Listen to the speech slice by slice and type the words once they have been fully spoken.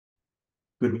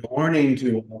Good morning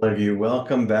to all of you.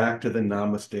 Welcome back to the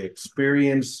Namaste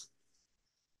Experience.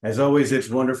 As always,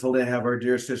 it's wonderful to have our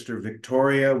dear sister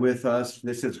Victoria with us.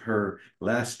 This is her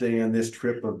last day on this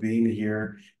trip of being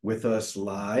here with us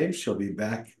live. She'll be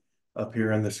back up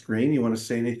here on the screen. You want to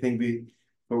say anything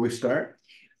before we start?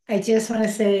 I just want to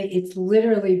say it's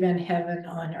literally been heaven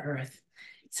on earth.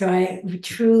 So I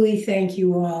truly thank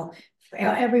you all,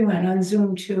 everyone on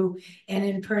Zoom too, and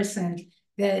in person,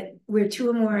 that where two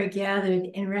or more are gathered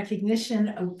in recognition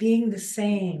of being the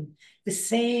same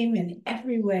in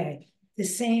every way, the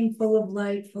same, full of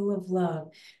light, full of love,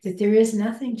 that there is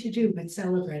nothing to do but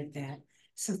celebrate that.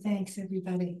 So thanks,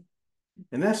 everybody.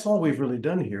 And that's all we've really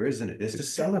done here, isn't it? Is to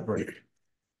celebrate.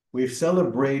 We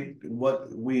celebrate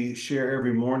what we share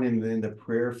every morning in the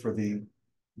prayer for the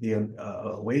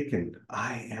awakened.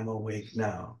 I am awake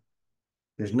now.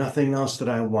 There's nothing else that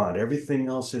I want. Everything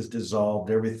else is dissolved.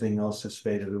 Everything else has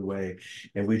faded away.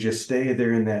 And we just stay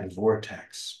there in that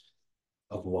vortex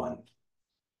of one.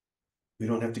 We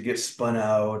don't have to get spun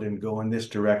out and go in this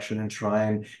direction and try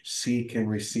and seek and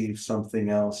receive something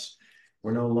else.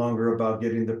 We're no longer about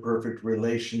getting the perfect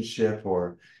relationship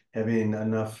or having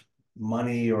enough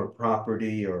money or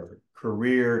property or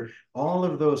career. All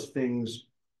of those things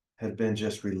have been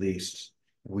just released.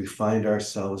 We find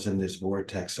ourselves in this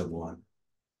vortex of one.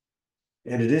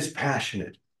 And it is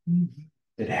passionate.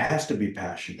 It has to be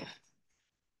passionate.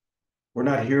 We're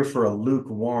not here for a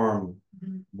lukewarm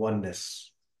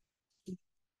oneness.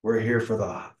 We're here for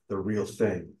the real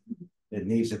thing. It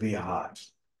needs to be hot.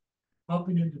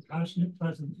 Helping into passionate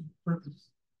presence and purpose.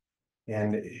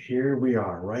 And here we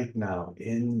are right now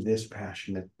in this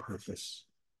passionate purpose.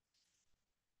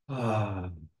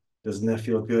 Doesn't that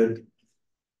feel good?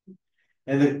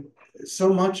 And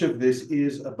so much of this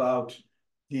is about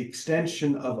the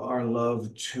extension of our love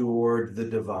toward the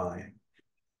divine,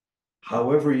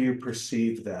 however you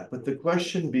perceive that. But the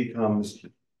question becomes,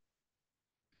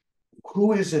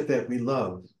 who is it that we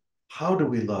love? How do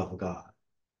we love God?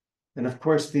 And of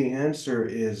course, the answer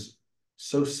is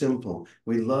so simple.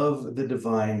 We love the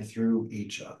divine through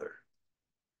each other,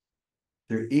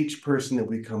 through each person that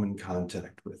we come in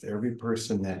contact with. Every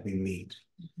person that we meet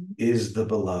is the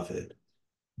beloved.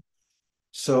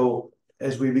 So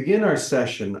as we begin our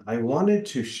session, I wanted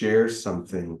to share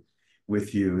something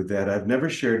with you that I've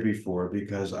never shared before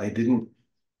because I didn't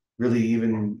really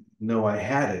even know I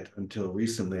had it until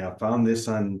recently. I found this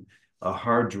on a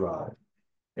hard drive.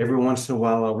 Every once in a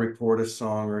while, I'll record a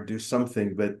song or do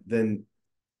something, but then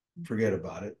forget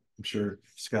about it. I'm sure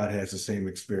Scott has the same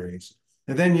experience.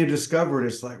 And then you discover it,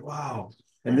 it's like, wow.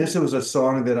 And this was a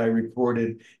song that I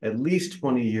recorded at least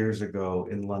 20 years ago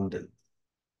in London.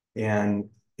 And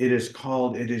it is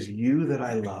called It Is You That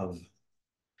I Love.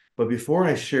 But before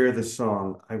I share the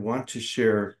song, I want to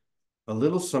share a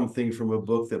little something from a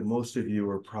book that most of you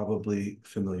are probably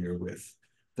familiar with,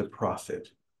 The Prophet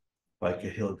by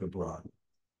Kahlil Gibran.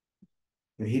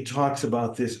 And he talks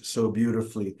about this so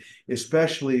beautifully,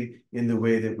 especially in the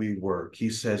way that we work. He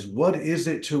says, what is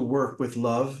it to work with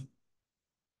love?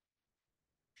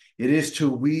 It is to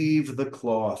weave the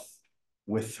cloth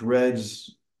with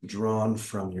threads drawn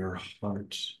from your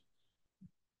heart,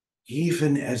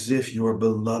 even as if your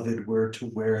beloved were to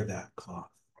wear that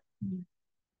cloth.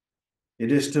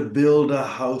 It is to build a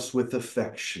house with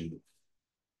affection,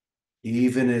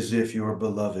 even as if your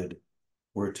beloved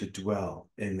were to dwell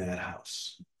in that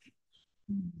house.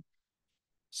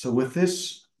 So with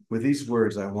these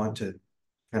words, I want to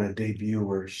kind of debut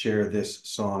or share this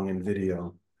song and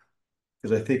video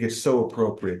because I think it's so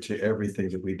appropriate to everything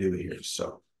that we do here.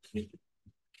 So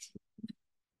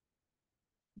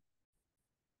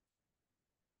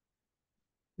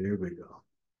here we go.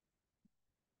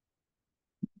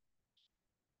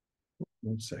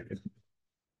 1 second.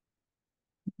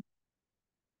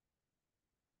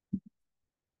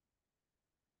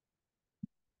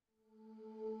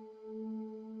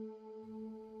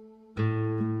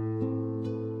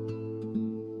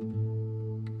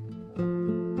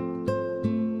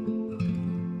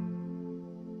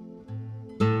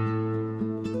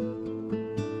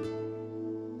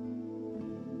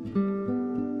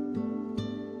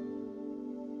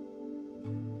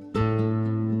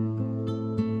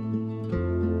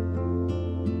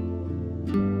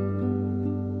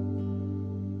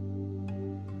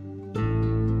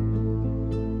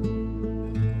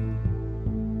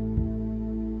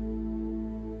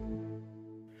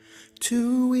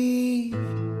 To weave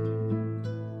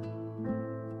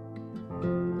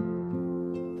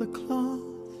the cloth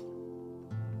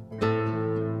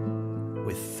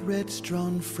with threads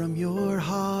drawn from your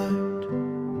heart,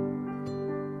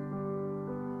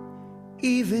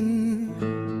 even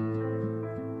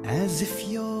as if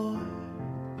your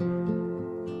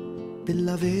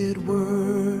beloved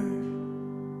were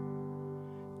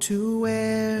to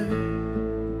wear,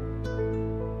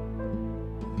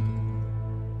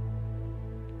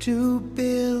 to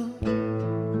build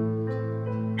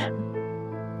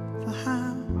the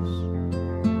house,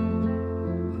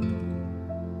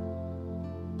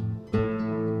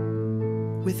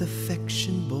 with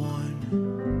affection born,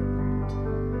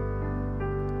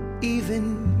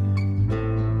 even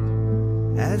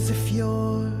as if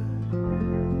your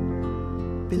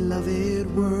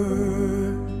beloved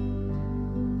were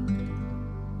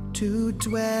to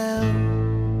dwell.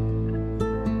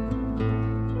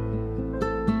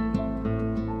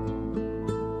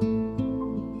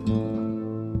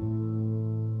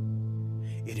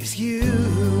 It is you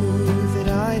that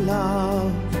I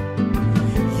love,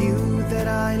 you that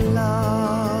I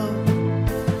love,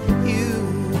 you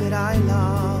that I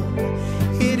love.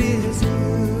 It is you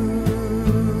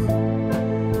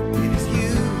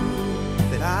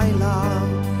that I love,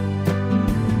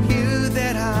 you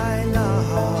that I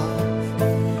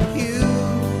love, you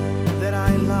that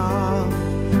I love.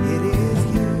 It is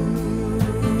you.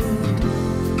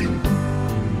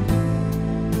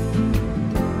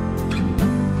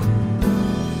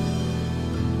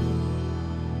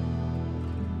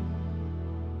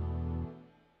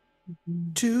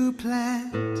 To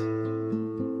plant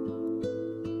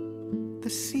the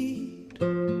seed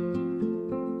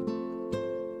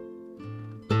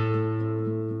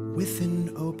with an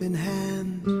open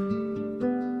hand,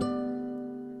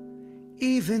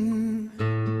 even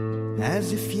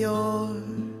as if your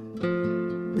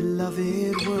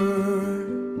beloved were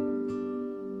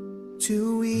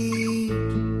to eat,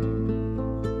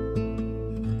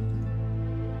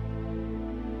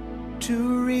 to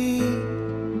read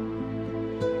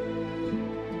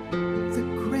the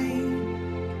grain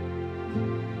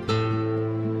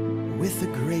with a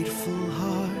grateful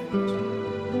heart,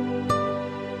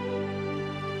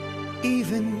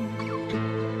 even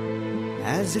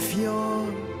as if your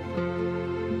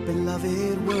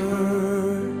beloved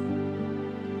were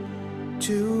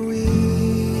to eat.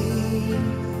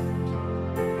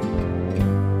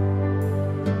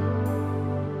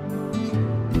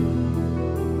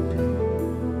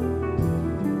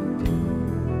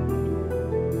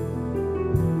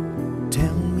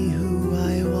 Tell me who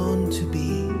I want to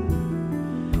be,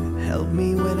 help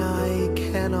me when I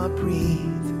cannot breathe.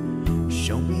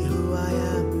 Show me who I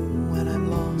am when I'm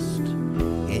lost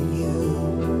in you.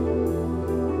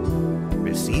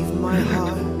 Receive my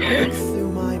heart, look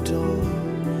through my door.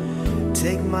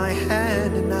 Take my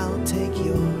hand and I'll take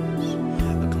yours.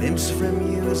 A glimpse from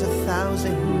you is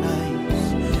 1,000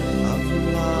 nights of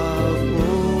love.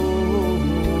 Oh,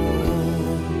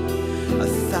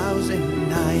 1,000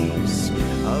 nights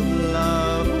of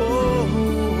love. Oh,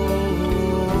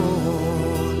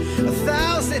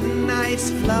 1,000 nights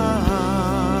of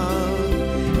love.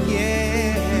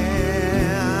 Yeah,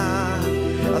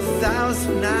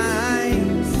 1,000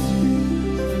 nights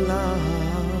of love.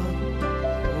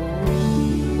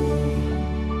 Oh,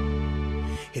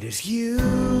 it is you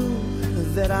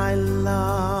that I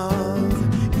love,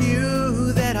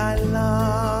 you that I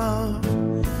love,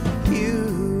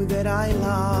 you that I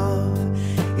love.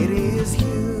 It is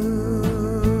you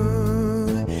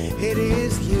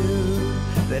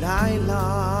that I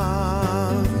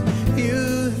love,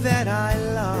 you that I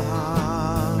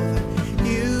love,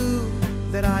 you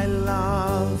that I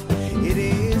love. It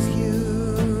is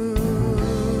you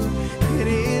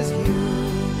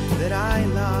that I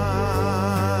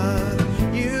love,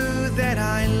 you that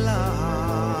I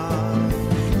love,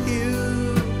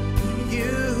 you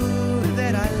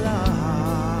that I love.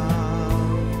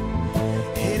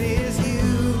 It is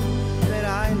you that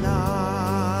I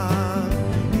love,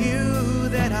 you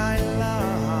that I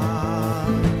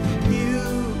love, you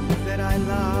that I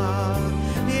love.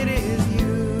 It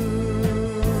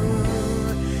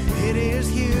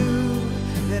is you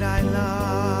that I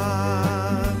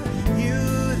love, you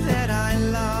that I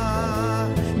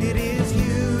love. It is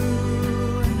you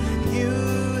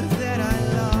that I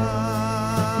love.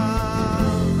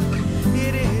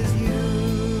 It is you.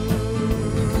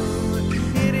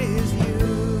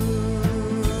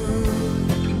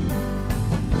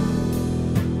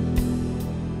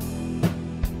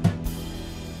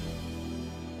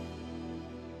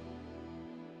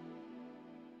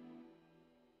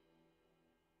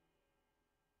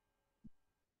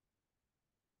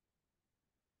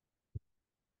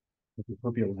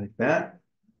 Hope you like that.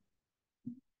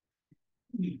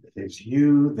 It is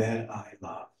you that I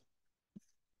love.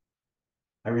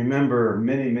 I remember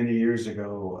many, many years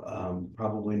ago,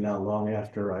 probably not long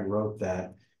after I wrote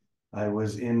that, I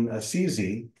was in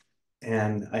Assisi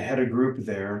and I had a group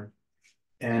there,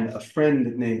 and a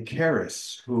friend named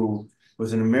Karis, who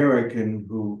was an American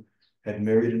who had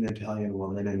married an Italian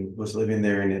woman and was living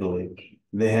there in Italy.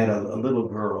 They had a little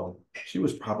girl. She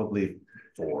was probably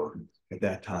 4 at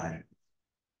that time.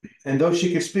 And though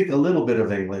she could speak a little bit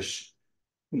of English,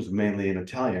 it was mainly an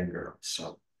Italian girl.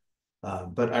 So,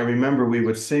 but I remember we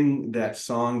would sing that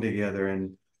song together,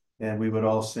 and we would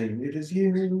all sing, "It is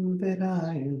you that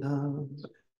I love."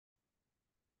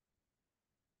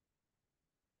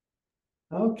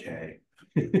 Okay.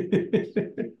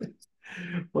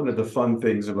 One of the fun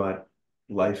things about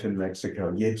life in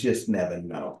Mexico, you just never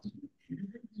know.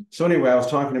 So anyway, I was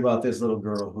talking about this little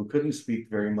girl who couldn't speak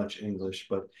very much English,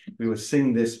 but we would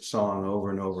sing this song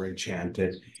over and over and chant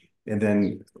it. And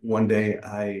then one day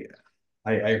I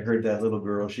heard that little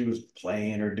girl, she was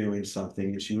playing or doing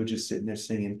something, and she was just sitting there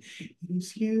singing,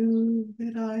 "It's you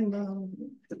that I love,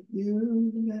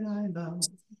 you that I love."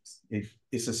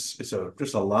 It's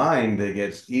just a line that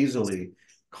gets easily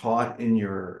caught in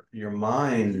your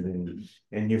mind,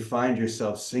 and you find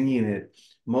yourself singing it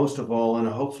most of all, and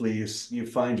hopefully you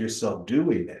find yourself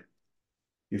doing it.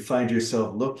 You find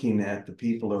yourself looking at the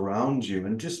people around you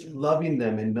and just loving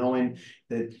them and knowing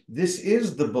that this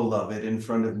is the beloved in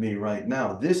front of me right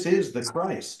now. This is the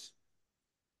Christ.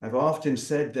 I've often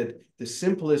said that the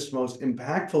simplest, most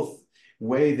impactful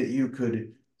way that you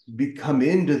could come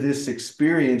into this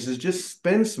experience is just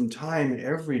spend some time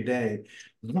every day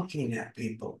looking at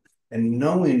people and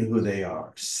knowing who they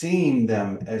are, seeing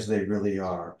them as they really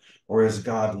are, or as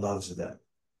God loves them.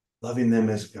 Loving them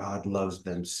as God loves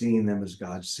them, seeing them as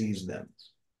God sees them,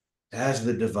 as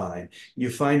the divine.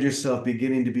 You find yourself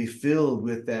beginning to be filled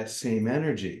with that same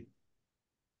energy.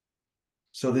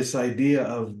 So this idea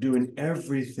of doing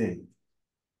everything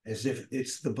as if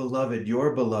it's the beloved,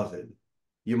 your beloved,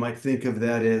 you might think of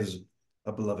that as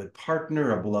a beloved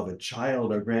partner, a beloved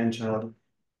child or grandchild,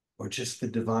 or just the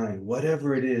divine.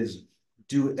 Whatever it is,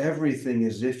 do everything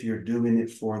as if you're doing it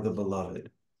for the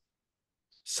beloved.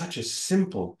 Such a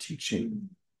simple teaching,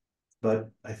 but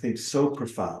I think so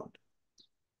profound,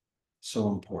 so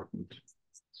important.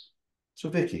 So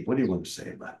Vicky, what do you want to say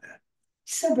about that?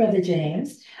 So, Brother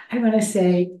James, I want to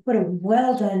say, what a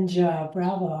well done job.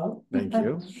 Bravo. Thank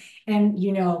you. And,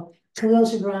 you know, Khalil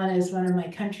Gibran is one of my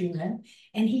countrymen,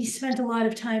 and he spent a lot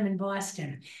of time in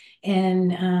Boston.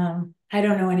 And I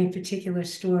don't know any particular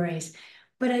stories,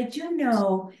 but I do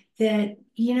know that,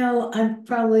 you know, I'm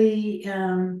probably,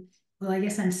 well, I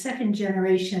guess I'm second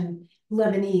generation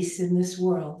Lebanese in this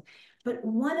world. But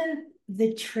one of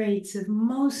the traits of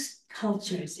most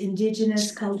cultures,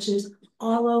 indigenous cultures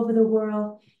all over the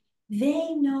world,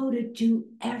 they know to do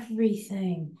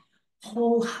everything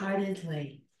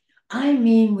wholeheartedly. I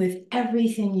mean, with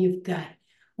everything you've got,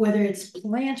 whether it's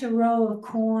plant a row of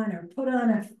corn or put on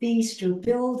a feast or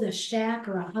build a shack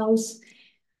or a house,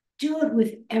 do it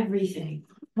with everything.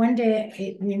 One day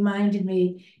it reminded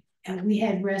me, we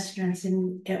had restaurants,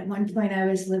 and at one point I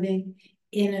was living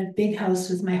in a big house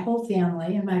with my whole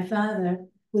family, and my father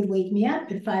would wake me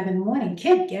up at 5 in the morning.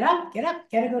 "Kid, get up,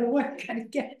 gotta go to work,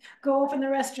 go open the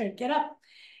restaurant, get up."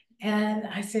 And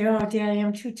I say, "Oh, Daddy,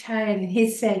 I'm too tired." And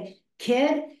he'd say,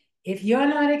 "Kid, if you're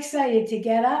not excited to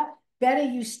get up, better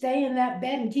you stay in that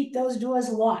bed and keep those doors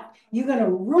locked. You're gonna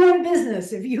ruin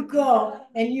business if you go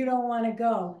and you don't want to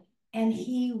go." And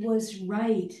he was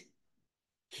right.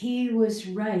 He was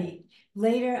right.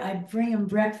 Later, I'd bring him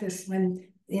breakfast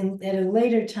at a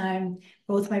later time,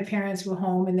 both my parents were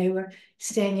home and they were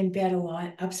staying in bed a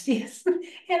lot upstairs.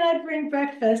 And I'd bring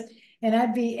breakfast, and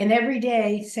and every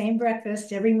day, same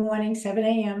breakfast, every morning, 7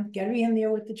 a.m., gotta be in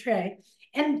there with the tray.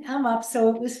 And I'm up,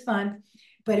 so it was fun.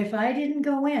 But if I didn't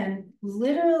go in,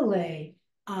 literally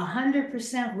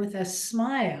 100% with a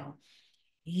smile,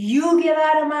 "You get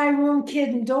out of my room, kid,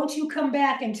 and don't you come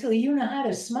back until you know how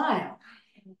to smile."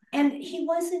 And he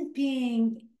wasn't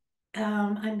being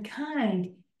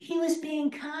unkind. He was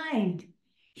being kind.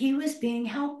 He was being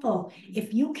helpful.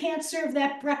 If you can't serve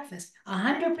that breakfast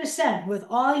 100% with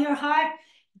all your heart,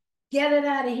 get it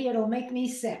out of here. It'll make me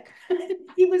sick.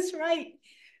 He was right,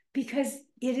 because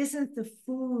it isn't the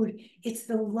food, it's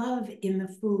the love in the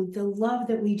food, the love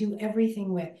that we do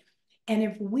everything with. And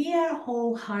if we are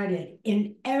wholehearted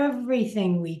in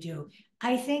everything we do,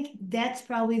 I think that's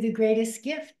probably the greatest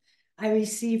gift I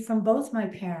received from both my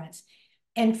parents,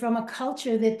 and from a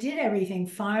culture that did everything,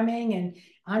 farming and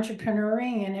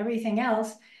entrepreneuring and everything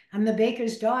else. I'm the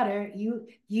baker's daughter.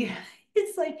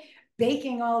 It's like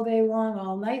baking all day long,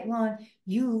 all night long.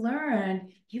 You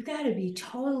learn, you got to be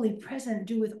totally present,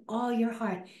 do with all your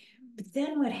heart. But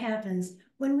then what happens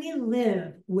when we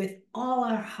live with all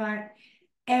our heart?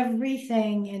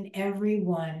 everything and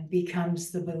everyone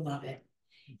becomes the beloved.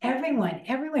 Everyone,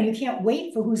 you can't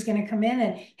wait for who's going to come in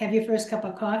and have your first cup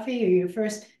of coffee or your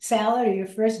first salad or your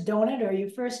first donut or your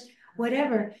first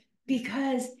whatever,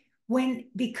 because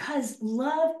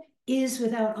love is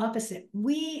without opposite.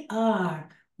 We are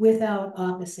without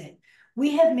opposite.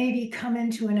 We have maybe come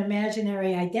into an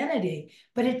imaginary identity,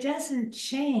 but it doesn't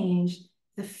change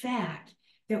the fact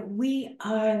that we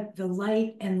are the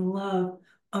light and love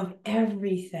of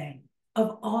everything,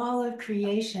 of all of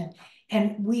creation.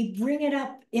 And we bring it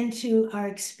up into our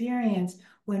experience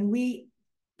when we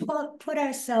put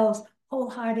ourselves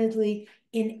wholeheartedly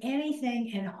in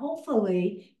anything and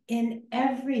hopefully in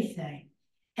everything.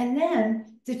 And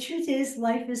then the truth is,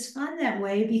 life is fun that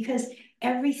way because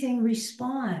everything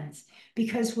responds,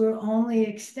 because we're only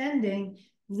extending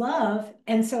love.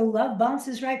 And so love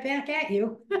bounces right back at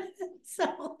you.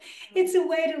 So it's a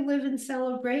way to live in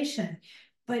celebration,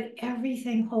 but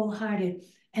everything wholehearted.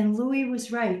 And Louis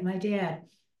was right, my dad.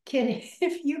 Kid,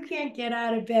 if you can't get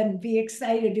out of bed and be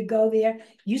excited to go there,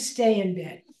 you stay in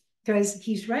bed. Because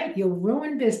he's right, you'll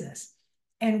ruin business.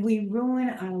 And we ruin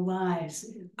our lives.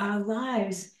 Our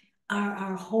lives are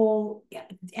our whole,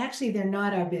 actually, they're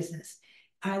not our business.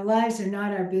 Our lives are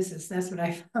not our business. That's what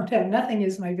I found out. Nothing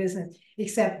is my business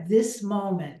except this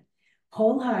moment,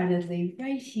 wholeheartedly,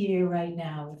 right here, right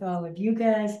now, with all of you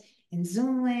guys in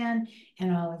Zoom land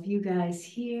and all of you guys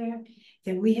here,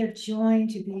 that we have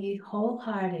joined to be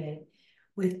wholehearted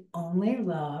with only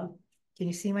love. Can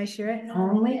you see my shirt?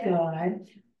 Only God,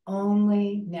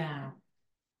 only now.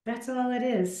 That's all it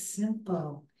is,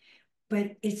 simple,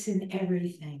 but it's in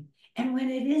everything. And when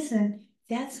it isn't,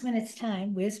 that's when it's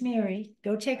time. Where's Mary?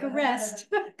 Go take a rest.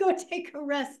 Go take a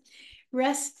rest.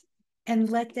 Rest and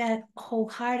let that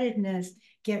wholeheartedness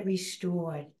get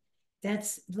restored.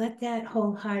 Let that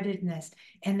wholeheartedness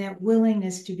and that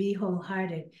willingness to be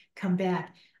wholehearted come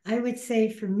back. I would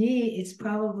say for me, it's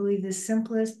probably the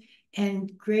simplest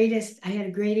and greatest. I had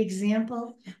a great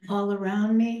example all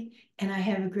around me, and I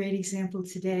have a great example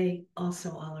today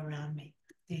also all around me.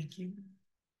 Thank you.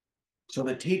 So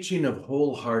the teaching of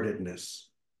wholeheartedness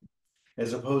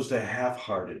as opposed to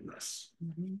half-heartedness.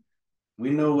 Mm-hmm.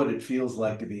 We know what it feels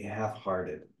like to be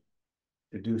half-hearted,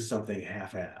 to do something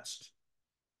half-assed,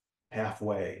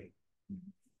 halfway.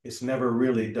 It's never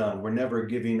really done. We're never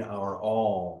giving our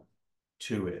all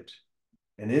to it.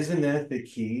 And isn't that the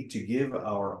key? To give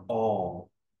our all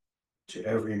to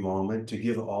every moment, to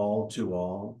give all to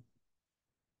all.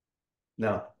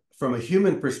 Now, from a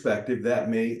human perspective, that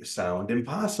may sound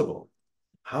impossible.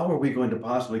 How are we going to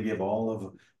possibly give all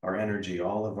of our energy,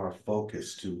 all of our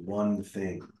focus to one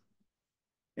thing?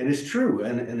 And it's true,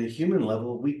 and at a human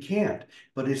level, we can't,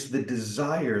 but it's the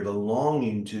desire, the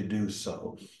longing to do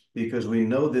so, because we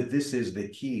know that this is the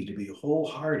key, to be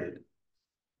wholehearted.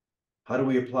 How do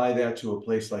we apply that to a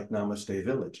place like Namaste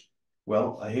Village?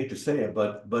 Well, I hate to say it,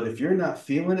 but if you're not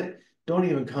feeling it, don't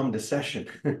even come to session.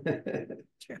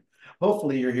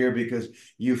 Hopefully you're here because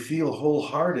you feel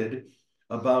wholehearted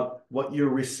about what you're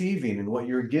receiving and what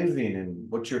you're giving and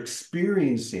what you're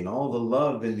experiencing, all the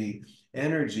love and the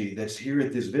energy that's here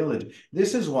at this village.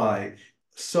 This is why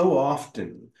so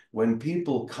often when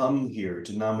people come here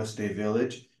to Namaste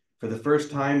Village, for the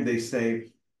first time, they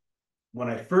say, when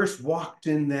I first walked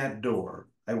in that door,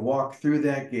 I walked through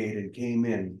that gate and came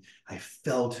in, I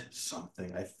felt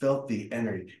something. I felt the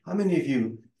energy. How many of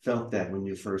you felt that when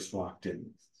you first walked in?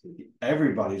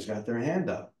 Everybody's got their hand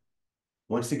up.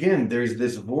 Once again, there's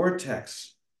this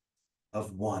vortex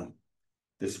of one,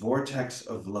 this vortex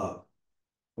of love.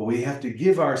 But we have to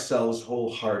give ourselves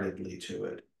wholeheartedly to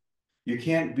it. You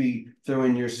can't be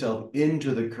throwing yourself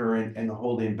into the current and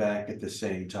holding back at the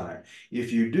same time.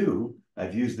 If you do,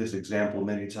 I've used this example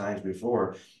many times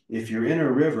before, if you're in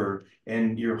a river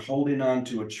and you're holding on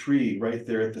to a tree right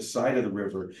there at the side of the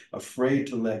river, afraid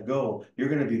to let go, you're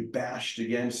going to be bashed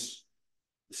against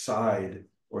the side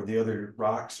or the other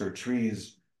rocks or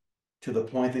trees to the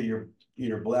point that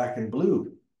you're black and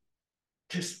blue.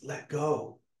 Just let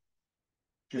go.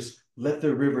 Just let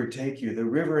the river take you. The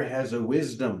river has a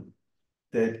wisdom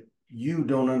that you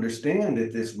don't understand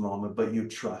at this moment, but you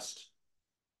trust.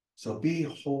 So be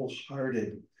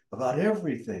wholehearted about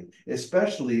everything,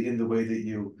 especially in the way that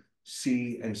you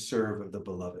see and serve the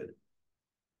beloved.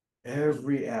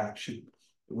 Every act should,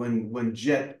 when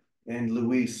Jet and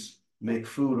Luis make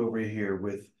food over here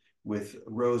with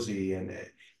Rosie, and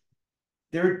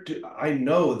I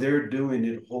know they're doing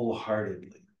it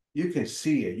wholeheartedly. You can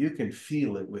see it, you can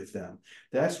feel it with them.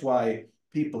 That's why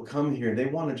people come here, they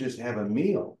want to just have a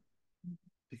meal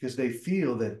because they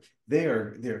feel that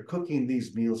they're cooking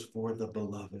these meals for the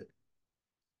beloved.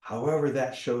 however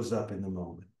that shows up in the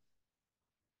moment.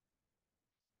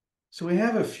 So we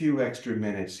have a few extra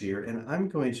minutes here, and I'm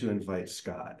going to invite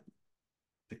Scott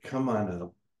to come on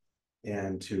up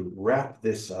and to wrap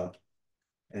this up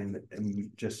and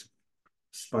just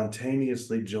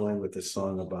spontaneously join with the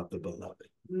song about the beloved.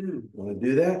 Want to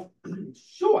do that?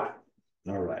 Sure.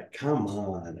 All right, come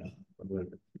on up. I'm going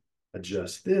to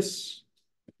adjust this,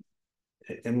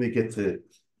 and we get the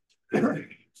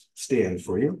stand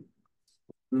for you.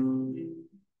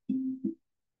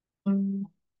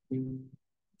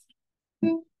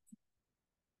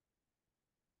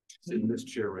 Sit in this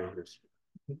chair right here.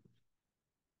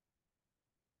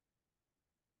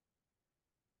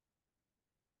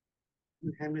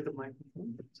 Hand me the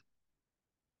microphone. Thank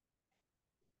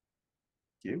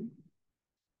you.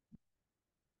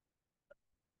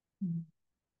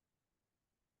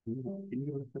 Can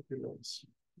you lift up your legs?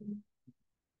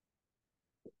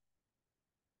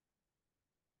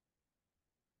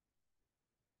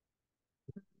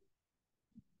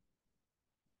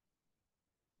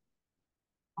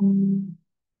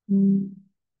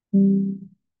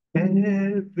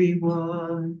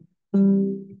 Everyone,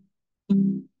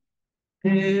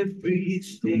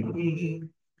 everything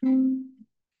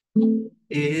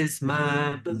is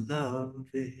my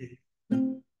beloved.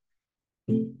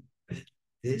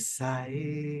 This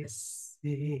I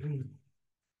sing.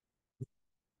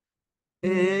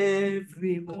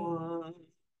 Everyone,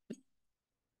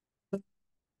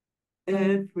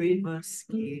 every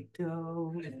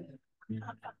mosquito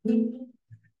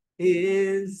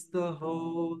is the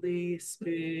Holy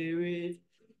Spirit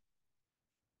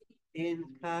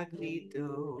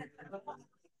incognito.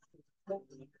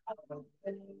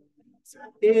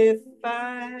 If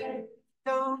I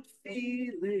don't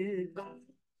feel it,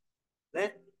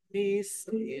 let me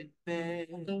stay in bed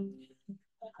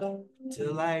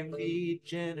till I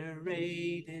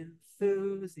regenerate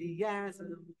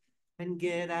enthusiasm and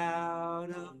get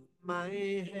out of my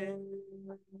head.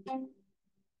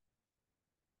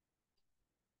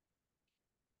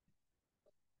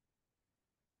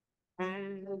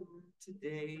 And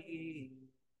today,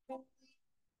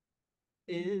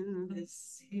 in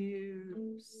this here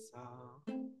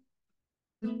song,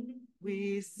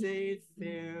 we say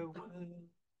farewell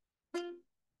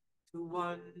to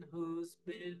one who's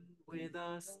been with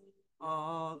us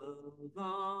all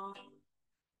along,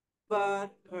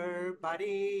 but her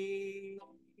body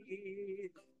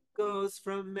goes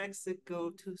from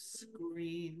Mexico to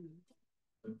screen.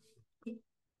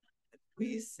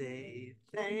 We say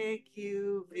thank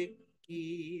you,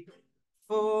 Vicky,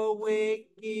 for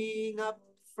waking up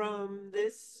from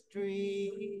this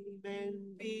dream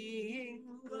and being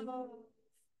love,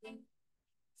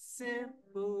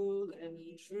 simple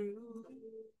and true,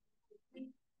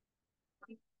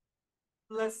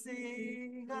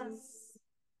 blessing us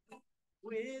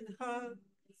with hugs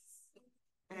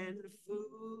and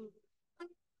food.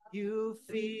 You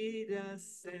feed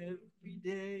us every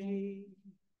day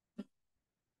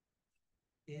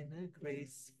in a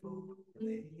graceful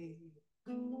way.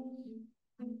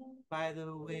 By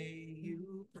the way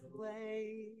you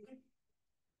play,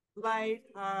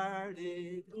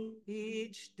 light-hearted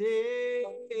each day.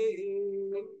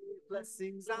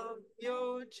 Blessings on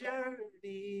your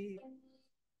journey,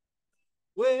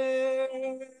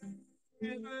 wherever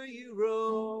you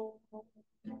roam.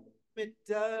 It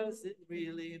doesn't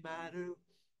really matter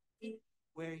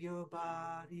where your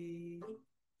body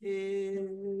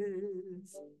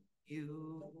is.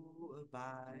 You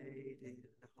abide in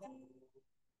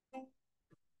home.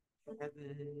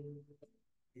 Heaven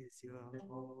is your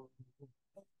home.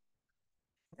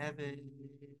 Heaven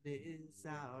is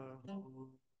our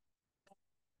home.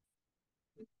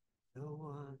 No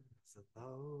one's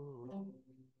alone.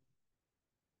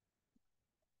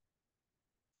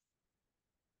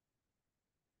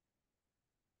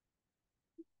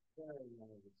 Very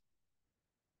nice.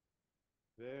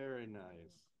 Very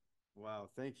nice. Wow.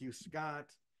 Thank you,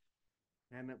 Scott.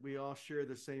 And we all share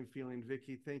the same feeling.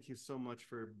 Vicky, thank you so much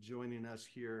for joining us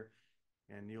here.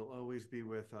 And you'll always be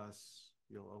with us.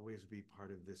 You'll always be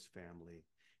part of this family.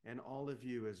 And all of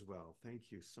you as well.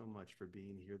 Thank you so much for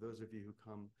being here. Those of you who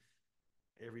come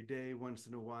every day, once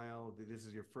in a while, this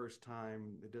is your first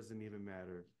time, it doesn't even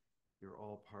matter. You're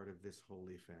all part of this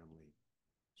holy family.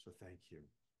 So thank you.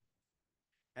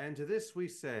 And to this we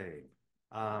say,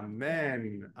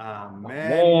 Amen,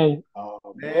 Amen,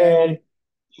 Amen,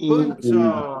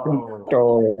 Punto.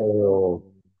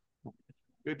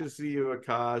 Good to see you,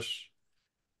 Akash.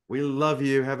 We love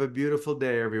you. Have a beautiful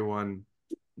day, everyone.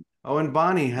 Oh, and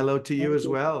Bonnie, hello to you as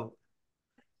well.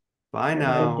 Bye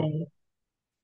now.